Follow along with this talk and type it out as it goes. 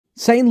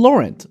Saint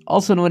Laurent,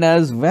 also known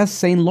as Yves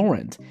Saint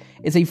Laurent,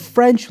 is a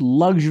French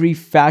luxury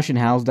fashion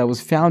house that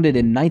was founded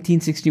in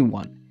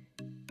 1961.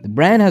 The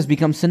brand has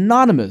become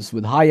synonymous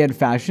with high-end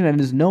fashion and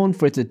is known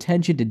for its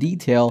attention to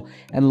detail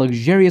and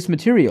luxurious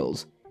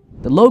materials.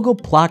 The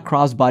Logo-Plaque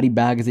crossbody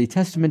bag is a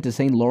testament to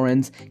Saint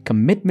Laurent's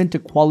commitment to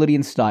quality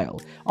and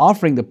style,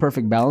 offering the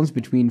perfect balance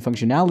between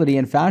functionality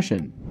and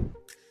fashion.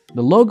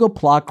 The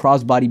Logo-Plaque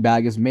crossbody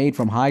bag is made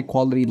from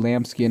high-quality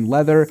lambskin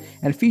leather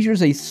and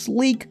features a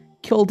sleek,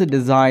 kilted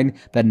design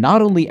that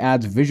not only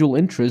adds visual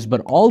interest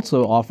but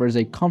also offers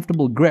a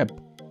comfortable grip.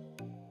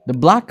 The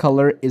black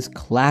color is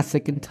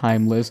classic and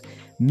timeless,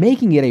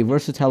 making it a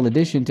versatile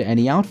addition to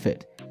any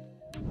outfit.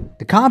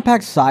 The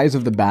compact size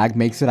of the bag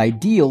makes it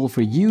ideal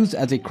for use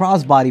as a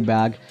crossbody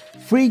bag,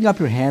 freeing up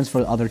your hands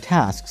for other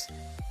tasks.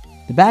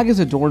 The bag is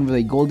adorned with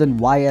a golden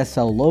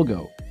YSL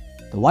logo.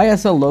 The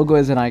YSL logo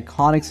is an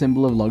iconic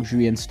symbol of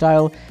luxury and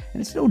style,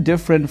 and it's no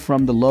different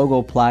from the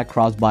Logo-Plaque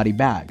crossbody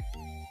bag.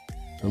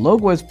 The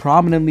logo is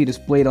prominently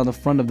displayed on the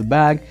front of the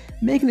bag,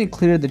 making it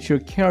clear that you're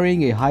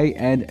carrying a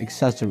high-end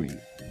accessory.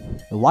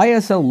 The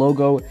YSL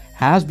logo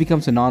has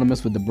become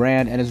synonymous with the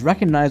brand and is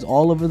recognized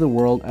all over the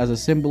world as a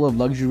symbol of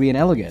luxury and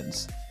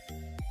elegance.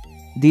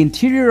 The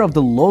interior of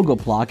the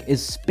Logo-Plaque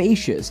is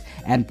spacious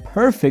and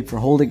perfect for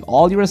holding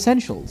all your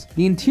essentials.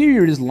 The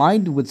interior is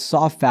lined with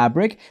soft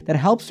fabric that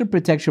helps to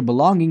protect your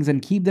belongings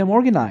and keep them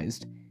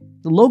organized.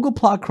 The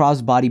Logo-Plaque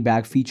crossbody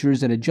bag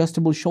features an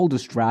adjustable shoulder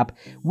strap,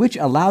 which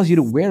allows you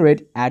to wear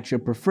it at your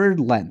preferred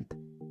length.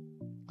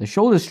 The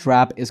shoulder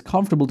strap is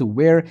comfortable to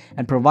wear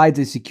and provides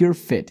a secure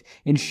fit,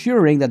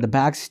 ensuring that the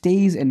bag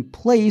stays in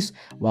place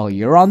while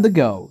you're on the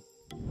go.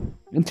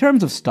 In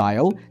terms of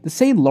style, the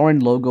Saint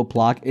Laurent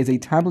Logo-Plaque is a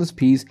timeless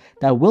piece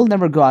that will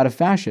never go out of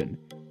fashion.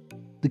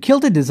 The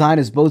kilted design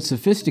is both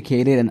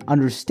sophisticated and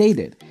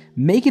understated,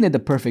 making it the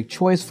perfect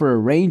choice for a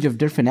range of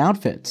different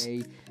outfits.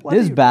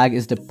 This bag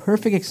is the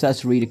perfect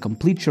accessory to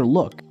complete your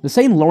look. The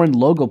Saint Laurent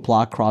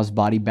Logo-Plaque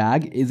crossbody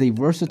bag is a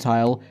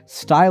versatile,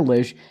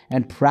 stylish,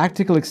 and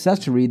practical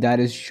accessory that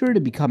is sure to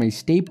become a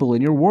staple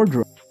in your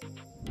wardrobe.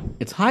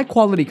 Its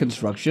high-quality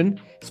construction,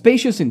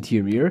 spacious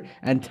interior,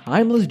 and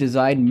timeless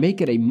design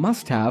make it a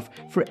must-have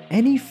for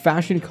any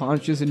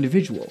fashion-conscious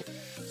individual.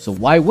 So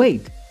why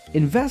wait?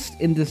 Invest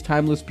in this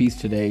timeless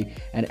piece today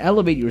and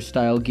elevate your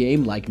style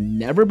game like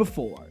never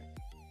before.